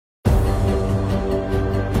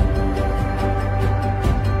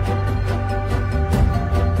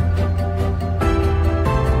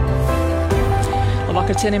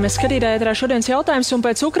Labvakar, cienījamies skatītāji, ēterā šodienas jautājums, un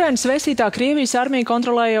pēc Ukrainas vēstītā Krievijas armija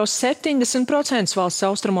kontrolēja jau 70% valsts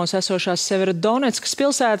austrumos esošās Severodonetskas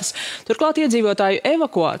pilsētas. Turklāt iedzīvotāju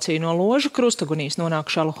evakuācija no Ložu krustagunīs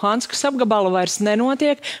nonākušā Luhanskas apgabala vairs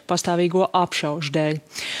nenotiek pastāvīgo apšaužu dēļ.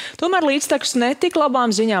 Tomēr līdztekus netik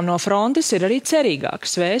labām ziņām no frontes ir arī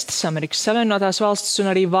cerīgākas vēstis. Amerikas Savienotās valstis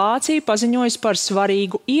un arī Vācija paziņojas par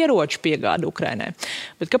svarīgu ieroču piegādu Ukrainai.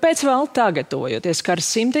 Bet kāpēc vēl tagad, tojoties kara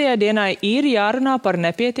 100. dienai, ir jārunā par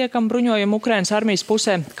nepietiekamu bruņojumu Ukrainas armijas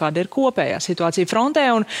pusē, kāda ir kopējā situācija frontē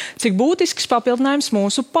un cik būtisks papildinājums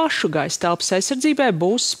mūsu pašu gaisa telpas aizsardzībai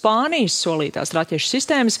būs Spānijas solītās raķešu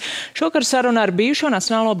sistēmas. Šokar saruna ar bijušo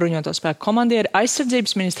Nacionālo bruņoto spēku komandieri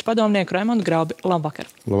aizsardzības ministra padomnieku Raimondu Graubi. Labvakar.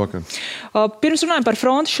 Labvakar. Pirms runājam par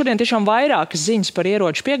fronti, šodien tiešām vairākas ziņas par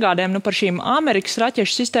ieroču piegādēm. Par šīm Amerikas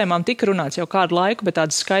raķešu sistēmām tika runāts jau kādu laiku, bet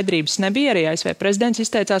tādas skaidrības nebija. Arī ASV prezidents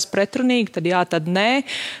izteicās pretrunīgi, tad jā, tad nē.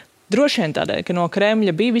 Droši vien tādēļ, ka no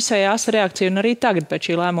Kremļa bija visai asa reakcija, un arī tagad pēc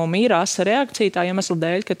šī lēmuma ir asa reakcija, tā iemesla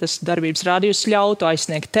dēļ, ka tas darbības rādījus ļautu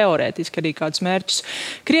aizsniegt teorētiski arī kādus mērķus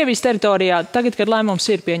Krievijas teritorijā. Tagad, kad lēmums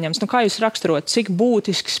ir pieņems, kā jūs raksturot, cik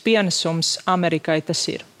būtisks pienesums Amerikai tas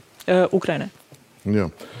ir Ukrainai? Jā.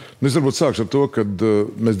 Es varbūt sākšu ar to, ka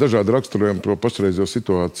mēs dažādi raksturojam to pašreizējo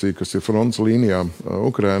situāciju, kas ir frontes līnijā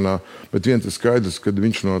Ukrainā, bet viens ir skaidrs, ka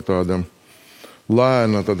viņš no tāda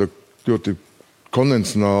lēna, tāda ļoti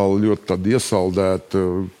konvencionāli, ļoti tāda iesaldēta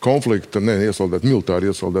konflikta, militāri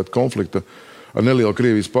iesaldēta konflikta ar nelielu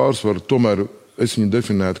Krievijas pārsvaru, tomēr es viņu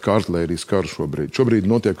definētu kā artilērijas karš šobrīd. Šobrīd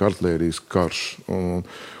notiek artilērijas karš.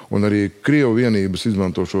 Un arī Krievu vienības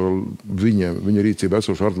izmanto šo viņa rīcībā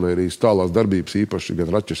esošu artilērijas tālās darbības, īpaši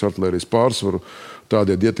gan raķešu artilērijas pārsvaru,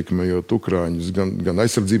 tādēļ ietekmējot Ukraiņus gan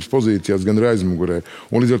aizsardzības pozīcijās, gan arī aizmugurē.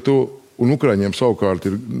 Un līdz ar to Ukraiņiem savukārt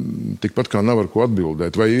ir tikpat kā nav ar ko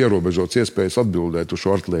atbildēt vai ierobežots iespējas atbildēt uz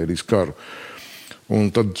šo artilērijas karu.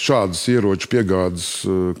 Un tad šādas ieroču piegādes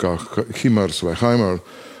kā HIMARS vai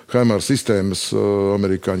HIMARS sistēmas,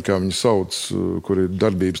 amerikāņi, kā viņi sauc, kur ir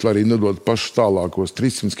darbības, lai arī nedod pašus tālākos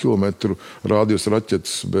 300 km rādījus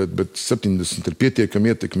raķetes, bet 70 ir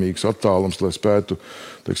pietiekami ietekmīgs attālums, lai spētu,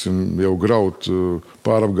 jau graut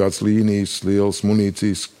pārapgādes līnijas, lielas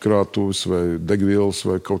munīcijas krātuves vai degvielas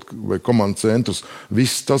vai komandu centrus.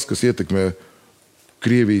 Viss tas, kas ietekmē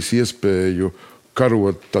Krievijas iespēju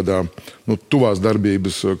karot tādā tuvās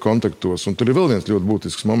darbības kontaktos. Un tur ir vēl viens ļoti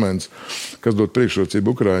būtisks moments, kas dod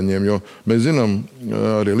priekšrocību Ukraiņiem, jo mēs zinām,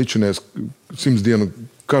 arī līdzinājās 100 dienu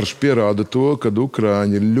karš pierāda to, ka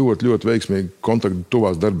Ukraiņi ir ļoti, ļoti veiksmīgi kontaktu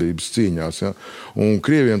tuvās darbības cīņās. Ja? Un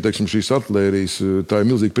Krieviem, šīs artilērijas, tā ir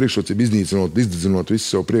milzīga priekšrocība izdedzinot visu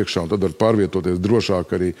sev priekšā, un tad var pārvietoties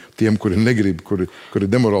drošāk arī tiem, kuri negrib, kuri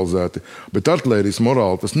demoralizēti. Bet artilērijas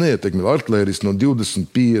morāli tas neietekmē. Artilērijas no 20,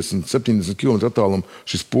 50, 70 km attālumu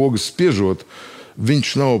šis pogas spiežot, viņš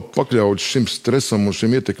nav pakļauts šim stresam un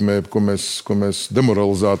šim ietekmē, ko mēs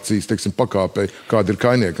demoralizācijas, pakāpei, kāda ir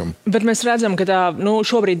kainiekam. Bet mēs redzam, ka tā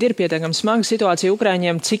šobrīd ir pietiekami smaga situācija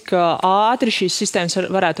Ukraiņiem, cik ātri šīs sistēmas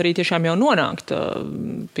varētu arī tiešām jau nonākt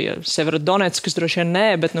pie Severodonetskas, droši vien nē,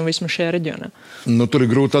 bet vismaz šajā reģionā. Tur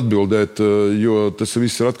ir grūti atbildēt, jo tas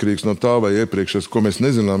viss ir atkarīgs no tā vai iepriekšējais, ko mēs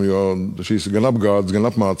nezinām, jo šīs gan apgādes,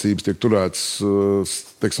 gan apmācības tiek turētas,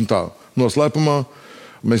 noslēpumā.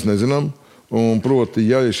 Mēs nezinām. Un proti,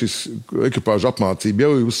 ja šis ekipāža apmācība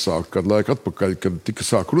jau ir uzsākta kādu laiku atpakaļ, kad tika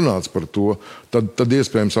sāk runāts par to, tad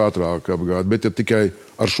iespējams ātrāk apgāde. Bet ja tikai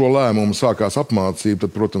ar šo lēmumu sākās apmācība,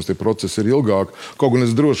 tad, protams, tie procesi ir ilgāk. Kaut gan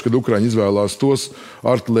es droši, kad Ukraiņi izvēlās tos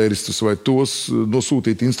artilēristus vai tos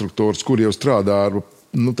nosūtīt instruktorus, kuri jau strādā ar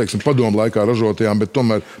padomu laikā ražotajām, bet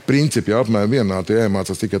tomēr principi apmēram vienādi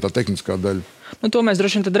jāiemācās tikai tā tehniskā daļa. To mēs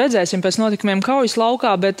droši vien tad redzēsim pēc notikumiem kaujas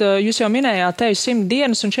laukā, bet jūs jau minējāt teju 100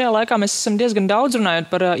 dienas, un šajā laikā mēs esam diezgan daudz runājot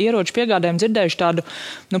par ieroču piegādēm, dzirdējuši tādu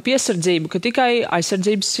piesardzību, ka tikai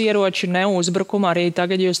aizsardzības ieroči, ne uzbrukuma, arī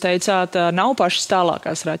tagad jūs teicāt, nav pašas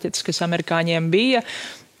tālākās raķetes, kas amerikāņiem bija.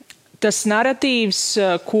 Tas narratīvs,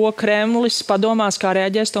 ko Kremlis padomās, kā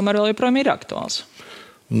reaģēs, tomēr vēl joprojām ir aktuāls.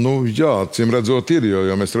 Jā, acīm redzot ir,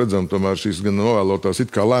 jo mēs redzam tomēr šīs gan novēlotās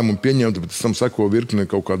lēmumu pieņemt, bet tam seko virkni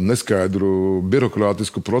kaut kādu neskaidru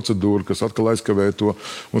birokrātisku procedūru, kas atkal aizkavē to.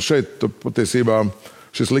 Un šeit patiesībā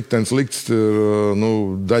šis liktenis likts ir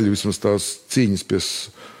daļa vismaz tās cīņas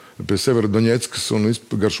pie Severodonetskas un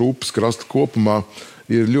gar šo upes krasta kopumā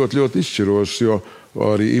ir ļoti, ļoti izšķirošs, jo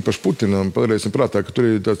arī īpaši Putinam padarīsim prātā, ka tur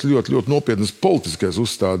ir tāds ļoti, ļoti nopietnas politiskais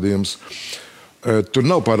uzstādījums. Tur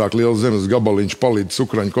nav pārāk liela zemes gabaliņš palīdz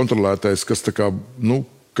Ukraiņu kontrolētais, kas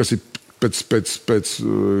ir pēc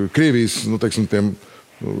Krievijas, tiem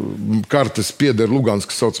kartes pieder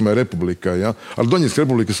Luganskas saucamajai republikai. Ja? Ar Doņetskas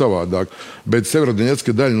republiku savādāk. Bet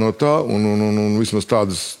Severodonetska daļa no tā, un vismaz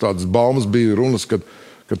tādas baumas bija runas, kad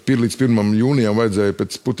līdz 1. jūnijam vajadzēja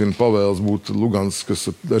pēc Putina pavēles būt Luganskas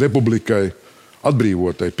republikai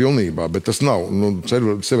atbrīvotai pilnībā, bet tas nav.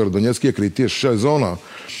 Severodonetska iekrīt tieši šai zonā.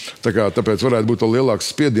 Tāpēc varētu būt vēl lielāks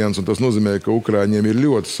spiediens, un tas nozīmē, ka Ukraiņiem ir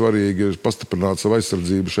ļoti svarīgi pastiprināt savu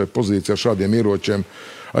aizsardzību šai pozīcijā ar šādiem ieročiem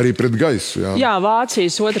arī pret gaisu. Jā,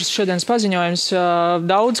 Vācijas otrs šodienas paziņojums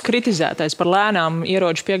daudz kritizētais par lēnām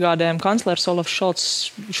ieroču piegādēm. Kanclers Olafs Šolts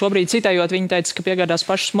šobrīd citējot, viņi teica, ka piegādās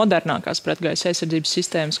pašas modernākās pretgaisa aizsardzības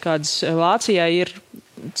sistēmas, kādas Vācijai ir,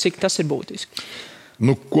 cik tas ir būtiski.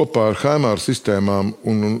 Kopā ar HIMARS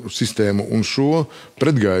sistēmu un šo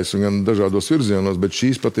pretgaisu gan dažādos virzienos, bet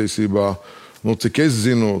šīs patiesībā, cik es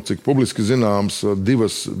zinu, cik publiski zināms,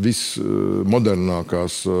 divas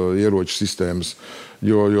vismodernākās ieroču sistēmas,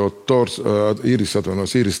 jo Tors,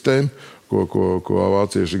 Iris-T, ko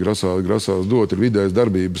vācieši grasās dot, ir vidējas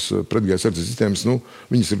darbības pretgaisa aizsardzības sistēmas,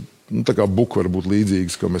 viņas ir tā kā buka var būt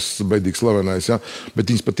līdzīgas, ko mēs beidīgi slavenais, ja? Bet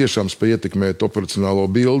viņas patiešām spēj ietekmēt operacionālo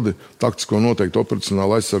bildi, taktisko noteikti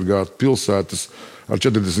operacionāli aizsargāt pilsētas ar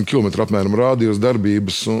 40 km apmēram rādījus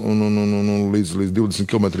darbības un līdz 20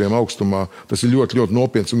 km augstumā. Tas ir ļoti, ļoti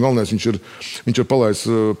nopietns. Un galvenais, viņš ir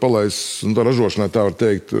palaists tā ražošanai, tā var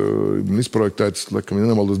teikt, izprojektēts, laikam, ja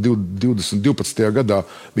nemaldos, 2012. gadā.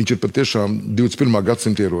 Viņš ir patiešām 21.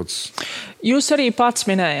 gadsimta ierocis. Jūs arī pats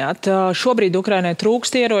minējāt, šobrīd Ukrainai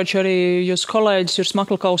trūkst ieroči, arī jūs kolēģis Juris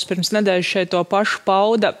Maklakovs pirms nedēļas šeit to pašu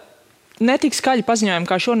pauda. Netik skaļi paziņojumi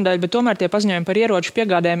kā šonedēļ, bet tomēr tie paziņojumi par ieroču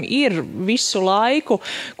piegādēm ir visu laiku.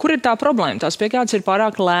 Kur ir tā problēma? Tās piegādes ir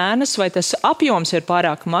pārāk lēnas vai tas apjoms ir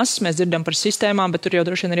pārāk mazs? Mēs dzirdam par sistēmām, bet tur jau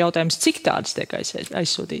droši vien ir jautājums, cik tādas tiek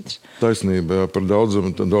aizsūtītas. Taisnība, par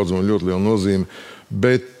daudzumu ļoti liela nozīme.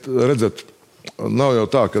 Bet, redzat, nav jau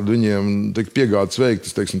tā, ka viņiem tiek piegādes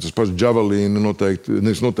veiktas, teiksim, tas pašs Javelīni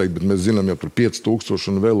nevis noteikti, bet mēs zinām jau tur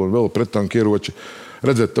 5000 un vēl prettanku ieroči.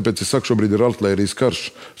 Redzēt, tāpēc es saku, šobrīd ir artilērijas karš.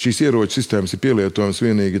 Šīs ieroču sistēmas ir pielietojams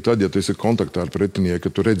vienīgi tad, ja tu esi kontaktā ar pretinieku, ka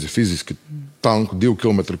tu redzi fiziski tanku 2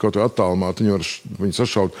 km kaut vai attālumā, tad viņi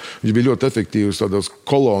sašaut. Viņš bija ļoti efektīvs tādās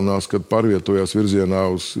kolonās, kad pārvietojās virzienā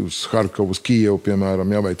uz Harkovu, uz Kijevu, piemēram,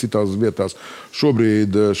 vai citās vietās.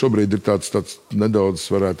 Šobrīd ir tāds nedaudz,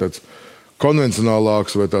 varētu tāds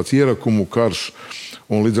konvencionālāks vai tāds ierakumu karš.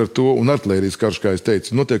 Un līdz ar to, un artilērijas karš, kā es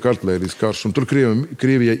teicu, notiek artilērijas karš, un tur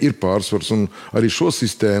Krievijai ir pārsvars, un arī šo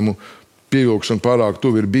sistēmu pievilkšana pārāk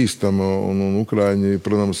tuvi ir bīstama, un Ukraiņi,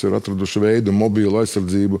 protams, ir atraduši veidu, mobīlu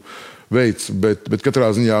aizsardzību veids, bet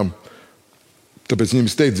katrā ziņā, tāpēc viņiem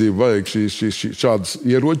steidzību vajag šādas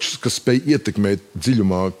ieročus, kas spēj ietekmēt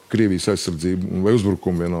dziļumā Krievijas aizsardzību vai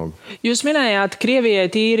uzbrukumu vienalga. Jūs minējāt, Krievijai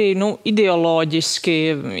tīri ideoloģiski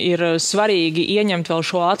ir svarīgi ieņemt vēl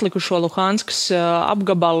šo atlikušo Luhanskas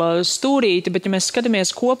apgabala stūrīti, bet ja mēs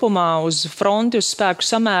skatāmies kopumā uz fronti, uz spēku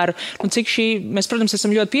samēru, mēs, protams,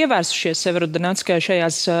 esam ļoti pievērsušies Severodonetskai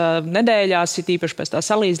šajās nedēļās, it īpaši pēc tā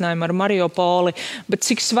salīdzinājuma ar Mariupoli, bet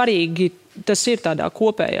cik svarīgi tas ir tādā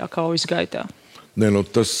kopējā kaujas gaitā?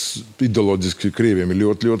 Tas ideoloģiski Krieviem ir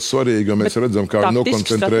ļoti, ļoti svarīgi, jo mēs redzam, kā viņi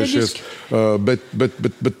nokoncentrējušies.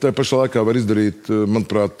 Bet tā pašā laikā var izdarīt,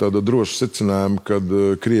 manuprāt, tādu drošu secinājumu, kad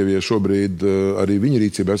Krievija šobrīd arī viņa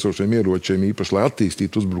rīcībā esošiem ieročiem, īpaši, lai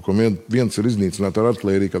attīstītu uzbrukumu, viens ir iznīcināt ar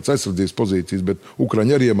artilēriju kāds aizsardzības pozīcijas, bet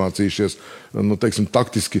Ukraiņi arī iemācījušies,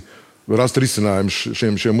 taktiski rast risinājumus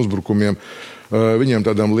šiem uzbrukumiem. Viņiem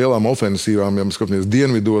tādām lielām ofensīvām, ja mēs skatāmies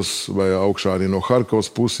dienvidos vai augšā arī no Harkovas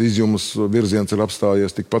puses, Izjumas virziens ir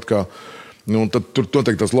apstājies tikpat kā. Tad tur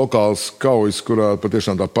noteikti tās lokāls kaujas, kurā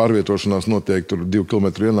patiešām tā pārvietošanās notiek tur 2 km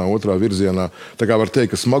vienā, otrā virzienā. Tā kā var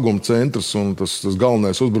teikt, ka smaguma centrs un tas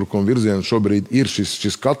galvenais uzbrukuma virziens šobrīd ir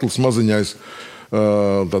šis katls maziņais,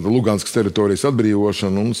 tāda Luganskas teritorijas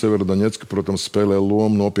atbrīvošana, un Severodonetska, protams, spēlē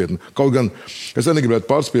lomu nopietni. Kaut gan es negribētu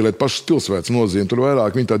pārspīlēt pašas pilsētas nozīmi, tur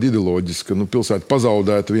vairāk viņa tāda ideoloģiska, pilsēta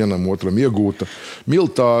pazaudēta, vienam otram iegūta.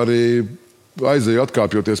 Militāri aizēja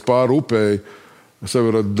atkāpjoties pāri upei,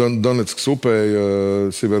 Severodonetskas upei,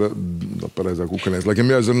 pareizāk Ukraiņas,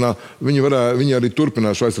 laikam jāizrunā, viņi arī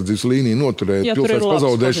turpināja šo aizsardzības līniju noturēt. Pilsētas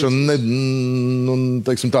pazaudēšana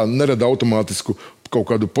nerada automātisku kaut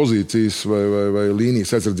kādu pozīcijas vai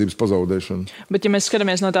līnijas aizsardzības pazaudēšanu. Bet ja mēs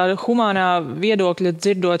skatāmies no tāda humānā viedokļa,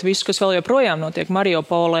 dzirdot visu, kas vēl joprojām notiek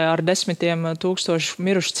Mariupolē ar 10 000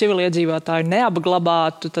 mirušu civiliedzīvotāju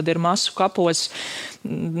neapglabātu, tad ir masu kapos.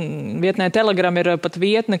 Vietnē Telegram ir pat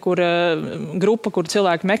vietne, grupa, kur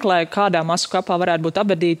cilvēki meklē, kādā masu kapā varētu būt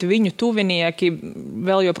abadīti viņu tuvinieki,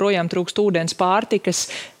 vēl joprojām trūkst ūdens, pārtikas.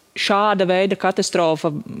 šāda veida katastrofa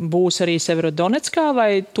būs arī Severodonetskā, vai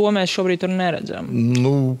to mēs šobrīd tur neredzam?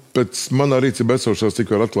 Pēc manā rīcībā esošās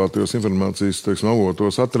tikko atklātajos informācijas,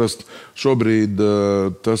 avotos atrast, šobrīd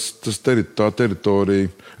tā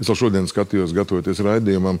teritorija, es vēl šodien skatījos, gatavoties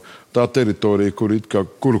raidījumam, tā teritorija,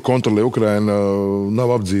 kuru kontrolē Ukraina,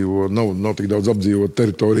 nav tik daudz apdzīvot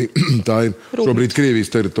teritorija. Tā ir šobrīd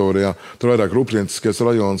Krievijas teritorijā. Tur vairāk rūpnieciskais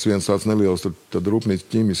rajons, viens tāds neliels, tad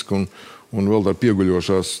rūpnīca ķīmiski un vēl tā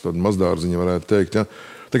pieguļošās, tāda mazdārziņa varētu teikt. Ja?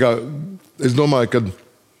 Tā kā es domāju, ka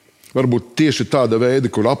varbūt tieši tāda veida,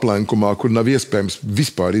 kur aplenkumā, kur nav iespējams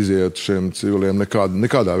vispār iziet šiem civiliem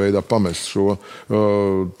nekādā veidā pamest šo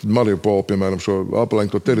Mariupolu, piemēram, šo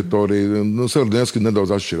aplenkto teritoriju, Severodonetska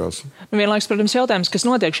nedaudz atšķirās. Vienlaiks, protams, jautājums, kas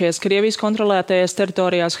notiek šajās Krievijas kontrolētajās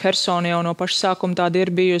teritorijās, Hersona jau no paša sākuma tāda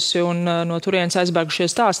ir bijusi un no turienes aizbēgušie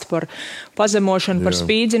stāsti par pazemošanu, par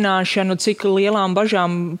spīdzināšanu, cik lielām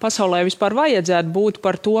bažām pasaulē vispār vajadzētu būt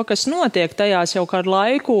par to, kas notiek tajās jau kādu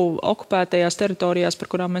laiku okupētajās teritorijās, par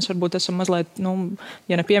kurām mēs varbūt esam mazliet,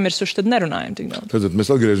 ja nepiemirsuši, tad nerunājam tik daudz. Tad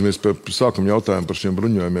mēs atgriežamies pie sākuma jautājumu par šiem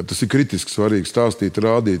bruņojumiem. Tas ir kritiski svarīgi stāstīt,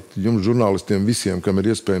 rādīt jums, žurnālistiem, visiem, kam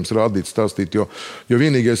ir iespējams rādīt, stāstīt, jo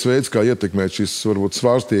vienīgais veids, kā ietekmēt šīs varbūt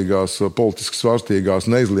politiski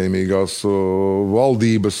svārstīgās, neizlēmīgās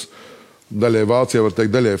valdības, daļai Vācijā, var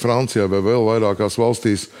teikt, daļai Francijā vai vēl vairākās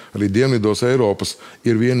valstīs, arī dienvidos Eiropas,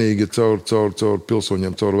 ir vienīgi caur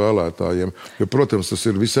pilsoņiem, caur vēlētājiem. Jo, protams, tas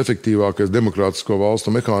ir visefektīvākais demokrātisko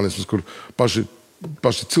valstu mehānisms, kur paši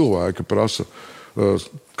cilvēki prasa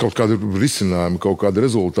kaut kādu risinājumu, kaut kādu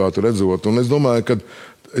rezultātu redzot. Un es domāju,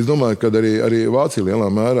 ka arī Vācija lielā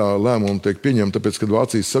mērā lēmumi tiek pieņemti, tāpēc, ka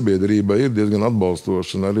Vācijas sabiedrība ir diezgan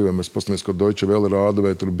atbalstoša. Arī, vai mēs pastamies, ko Deutsche Welle rāda,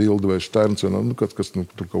 vai tur Bilde, vai Sterns, vai kas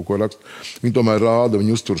tur kaut ko raksta. Viņi tomēr rāda,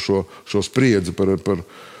 viņi uztur šo spriedzi par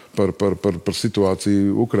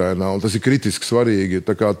situāciju Ukrainā. Un tas ir kritiski svarīgi.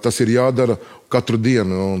 Tā kā tas ir jādara katru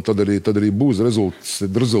dienu, un tad arī būs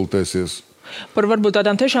rezultēsies. Par varbūt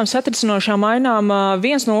tādām tiešām satricinošām ainām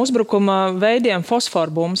viens no uzbrukuma veidiem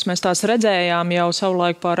fosforbumbas. Mēs tās redzējām jau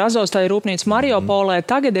savulaik pār Azovstāju rūpnīcu Mariupolē.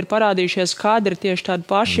 Tagad ir parādījušies kadri tieši tādi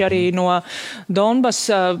paši arī no Donbas.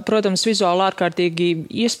 Protams, vizuāli ārkārtīgi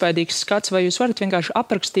iespaidīgs skats. Vai jūs varat vienkārši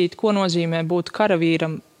aprakstīt, ko nozīmē būt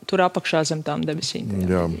karavīram tur apakšā zem tām debesīm?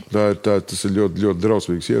 Jā, tas ir ļoti, ļoti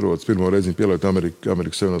drausmīgs ierocis. Pirmo reizi pieliet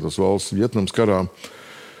Amerikas Savienotās valsts Vietnamas karā.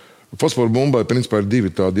 Fosforu bumbai principā ir divi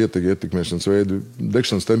tādi ietekmēšanas veidi.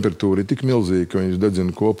 Degšanas temperatūra ir tik milzīga, ka viņš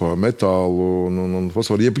dedzina kopā metālu un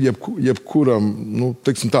fosforu. Jebkuram,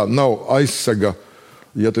 teiksim tā, nav aizsega.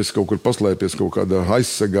 Ja tas kaut kur paslēpies kaut kādā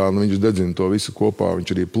aizsegā, viņš dedzina to visu kopā,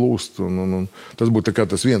 viņš arī plūst. Un tas būtu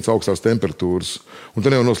tas viens augstās temperatūras. Un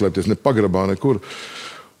te nevar noslēpties ne pagrabā, nekur.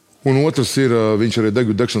 Un otrs ir, viņš arī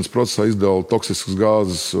degšanas procesā izdala toksiskas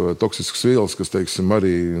gāzes, toksiskas vielas, kas, teiksim,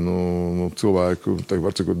 arī cilvēku,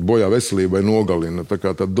 var sakot, bojā veselību vai nogalina, tā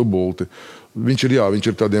kā tādi dubulti. Viņš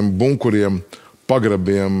ir tādiem bunkuriem,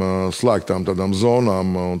 pagrabiem, slēgtām tādām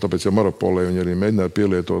zonām, un tāpēc, ja Mariupolē viņi arī mēģināja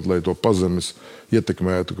pielietot, lai to pazemes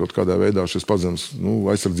ietekmētu kaut kādā veidā šis pazemes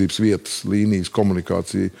aizsardzības vietas, līnijas,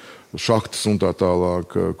 komunikācija, šahtas un tā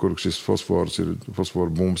tālāk, kur šis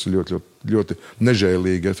fosforu bumbas ir ļoti, ļoti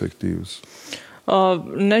nežēlīgi efektīvs.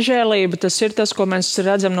 Nežēlība, tas ir tas, ko mēs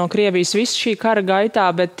redzam no Krievijas visu šī kara gaitā,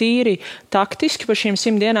 bet tīri taktiski par šīm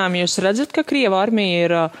 100 dienām jūs redzat, ka Krieva armija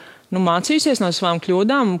ir mācījusies no savām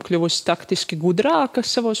kļūdām, kļuvusi taktiski gudrāka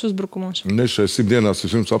savos uzbrukumos? Šajās 100 dienās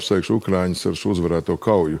es jums apsveikšu Ukraiņus ar šo uzvarēto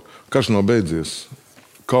kauju. Karš nav beidzies.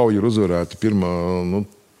 Kauja ir uzvarēta pirmā,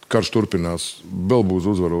 karš turpinās. Vēl būs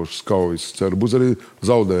uzvarošas kaujas. Ceru, būs arī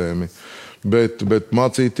zaudējumi. Bet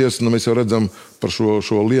mācīties, mēs jau redzam par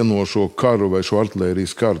šo lienošo karu vai šo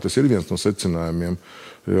artilērijas karu. Tas ir viens no secinājumiem.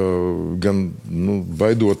 Gan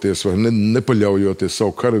baidoties vai nepaļaujoties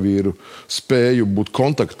savu karavīru spēju būt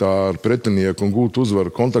kontaktā ar pretinieku un gūt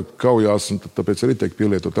uzvaru kontaktu kaujās, un tāpēc arī tiek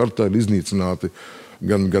pielietot artilērija, iznīcināti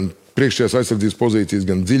gan priekšējās aizsardzības pozīcijas,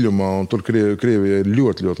 gan dziļumā, un tur Krievijai ir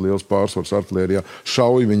ļoti, ļoti liels pārsvars artilērijā.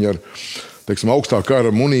 Šauj viņi ar, teiksim, augstā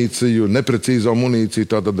kara munīciju, neprecīzo munīciju,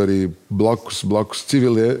 tātad arī blakus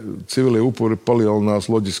civilie upuri palielinās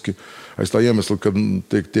loģiski. Aiz tā iemesla, ka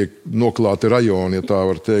tiek noklāti rajoni, ja tā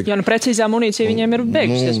var teikt. Jā, precīzā munīcija viņiem ir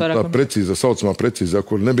beigusies vairāk. Tā saucamā precīzā,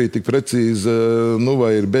 kur nebija tik precīza,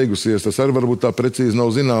 vai ir beigusies, tas arī varbūt tā precīzi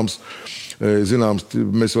nav zināms.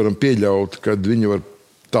 Mēs varam pieļaut, kad viņi var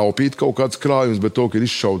taupīt kaut kāds krājums, bet to, ka ir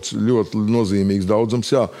izšauts ļoti nozīmīgs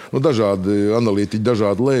daudzums. Jā, dažādi analītiķi,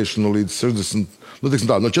 dažādi lēši, līdz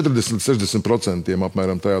 60%. No 40 līdz 60%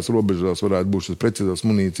 apmēram tajās robežās varētu būt šis precīzās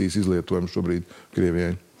munīcijas izlietojums šobrīd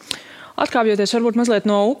Krievijai. Atkāpjoties varbūt mazliet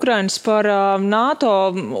no Ukrainas par NATO,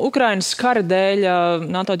 Ukrainas kara dēļ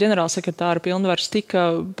NATO ģenerālsekretāra pilnvaras tika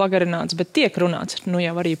pagarināts, bet tiek runāts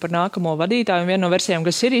jau arī par nākamo vadītāju. Un viena no versijām,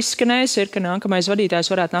 kas ir izskanējusi, ir, ka nākamais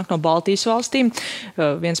vadītājs varētu nākt no Baltijas valstīm.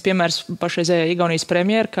 Viens piemērs pašreizējā Igaunijas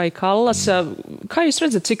premjera Kaja Kallas. Kā jūs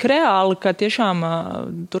redzat, cik reāli, ka tiešām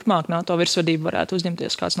turpmāk NATO virsvadību varētu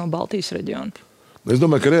uzņemties kāds no Baltijas reģiona? Es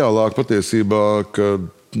domāju, ka reālāk patiesībā, ka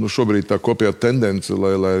šobrīd tā kopējā tendence,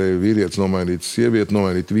 lai arī vīrietis nomainītu sievieti,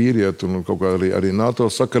 nomainītu vīrieti un kaut kā arī NATO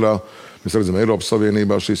sakarā. Mēs redzam, Eiropas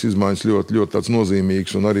Savienībā šīs izmaiņas ļoti tāds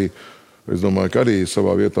nozīmīgas un arī, es domāju, ka arī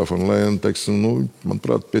savā vietā von Lēna, teiksim,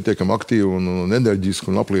 manuprāt, pietiekami aktīvi un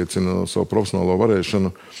enerģiski un apliecina savu profesionālo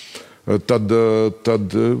varēšanu. Tad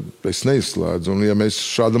es neizslēdzu. Un ja mēs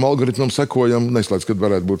šādam algoritmam sekojam, neizslēdzu, kad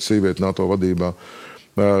varētu būt sieviete NATO vadībā.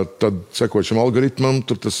 Tad, sekot šim algoritmam,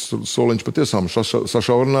 tur tas soliņš patiešām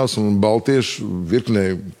sašaurinās un baltieši virknē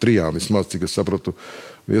trijām, vismaz, cik es sapratu,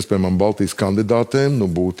 iespējamām Baltijas kandidātēm,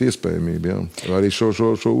 būtu iespējamība, jā. Arī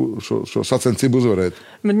šo sacensību uzvarēt.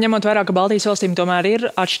 Bet ņemot vērā, ka Baltijas valstīm tomēr ir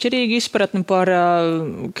atšķirīga izpratne par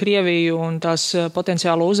Krieviju un tās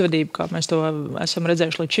potenciālo uzvedību, kā mēs to esam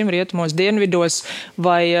redzējuši līdz šim rietumos, dienvidos,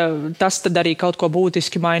 vai tas tad arī kaut ko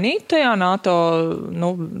būtiski mainīt tajā NATO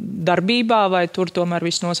darbībā, vai tur tomēr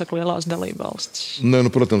viss nosaka lielās dalībvalstis? Nē,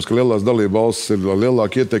 protams, ka lielās dalībvalstis ir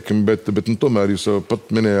lielāka ietekme, bet tomēr jūs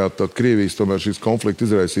pat minējāt, Krievijas tomēr šīs konflikta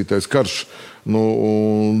izraisītais karš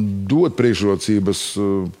dod priekšrocības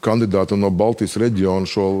kandidātam no Baltijas reģiona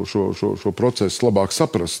šo procesu labāk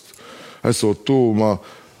saprast. Esot tuvumā,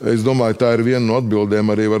 es domāju, tā ir viena no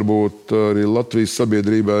atbildēm arī varbūt arī Latvijas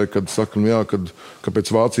sabiedrībai, kad saka,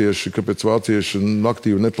 kāpēc vācieši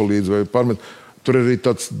aktīvi nepalīdz vai pārmet. Tur ir arī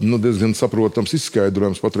tāds diezgan saprotams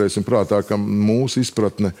izskaidrojums, paturēsim prātā, ka mūsu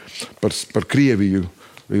izpratne par Krieviju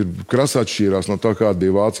ir krasi atšķīrās no tā, kāda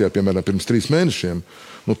bija Vācijā, piemēram, pirms 3 mēnešiem.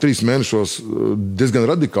 3 mēnešos diezgan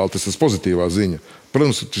radikāli, tas ir pozitīvā ziņa.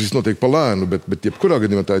 Protams, šis notiek pa lēnu, bet jebkurā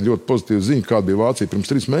gadījumā tā ir ļoti pozitīva ziņa, kāda bija Vācija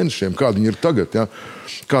pirms 3 mēnešiem, kāda viņi ir tagad, ja?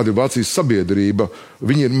 Kāda ir Vācijas sabiedrība.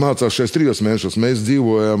 Viņi ir mācās šajos 3 mēnešos. Mēs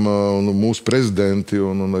dzīvojam, mūsu prezidenti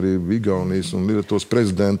un arī Igaunijas un Lietuvas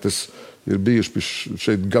prezidentes ir bijuši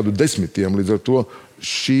šeit gadu desmitiem, līdz ar to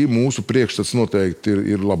šī mūsu priekšstats noteikti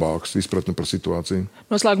ir labāks izpratne par situāciju.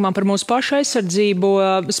 Noslēgumā par mūsu pašu aizsardzību.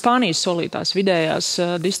 Spānijas solītās vidējās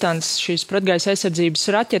distances šīs pretgaisa aizsardzības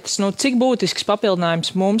raķetes. Cik būtisks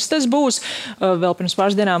papildinājums mums tas būs? Vēl pirms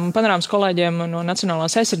pāris dienām Panorāmas kolēģiem no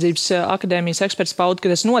Nacionālās aizsardzības akadēmijas eksperts pauda, ka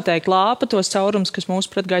tas noteikti lāpa tos caurums, kas mūsu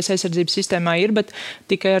pretgaisa aizsardzības sistēmā ir, bet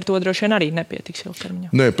tikai ar to droši vien arī nepietiks ilgtermiņā.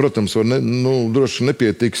 Nē, protams, droši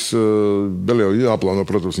nepietiks. Vēl jau jāplāno,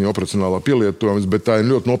 protams, viņa operacionālā pielietojums, bet tā ir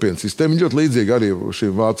ļoti nopietna sistēma. Ļoti līdzīga arī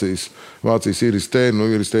šī Vācijas Iris-T.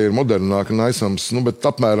 Iris-T ir modernāka, Naisams, bet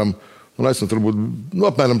apmēram, Naisams varbūt,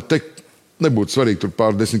 apmēram te nebūtu svarīgi tur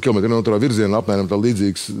pār 10 km no otrā virzienā, apmēram tā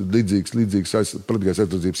līdzīgas pretgaisa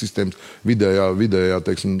aizsardzības sistēmas vidējā,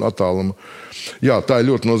 teiksim, attāluma. Jā, tā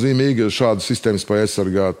ir ļoti nozīmīga. Šāda sistēma spēja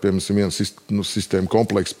aizsargāt, piemēram, viena sistēma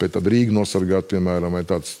komplekss, pēc tāda Rīga nosargāt, piemēram, vai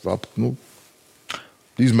tāds,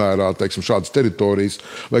 izmērā, teiksim, šādas teritorijas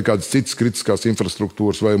vai kādas citas kritiskās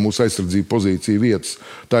infrastruktūras vai mūsu aizsardzību pozīciju vietas.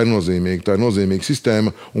 Tā ir nozīmīga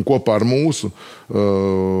sistēma, un kopā ar mūsu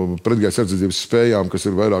pretgaisa aizsardzības spējām, kas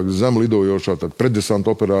ir vairāk zem lidojošā, tad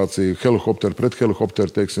pretdesanta operācija, helikopteri,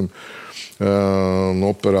 prethelikopteri, teiksim,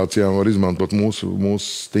 operācijām var izmantot mūsu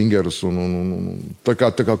stingerus. Tā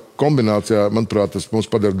kā kombinācijā, manuprāt, tas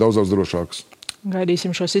mums padara daudz drošākus. Gaidīsim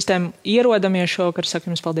šo sistēmu ierodamies šovakar. Saku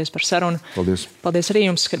jums paldies par sarunu. Paldies. Paldies arī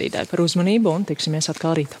jums, skatītāji, par uzmanību un tiksimies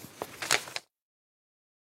atkal rīt.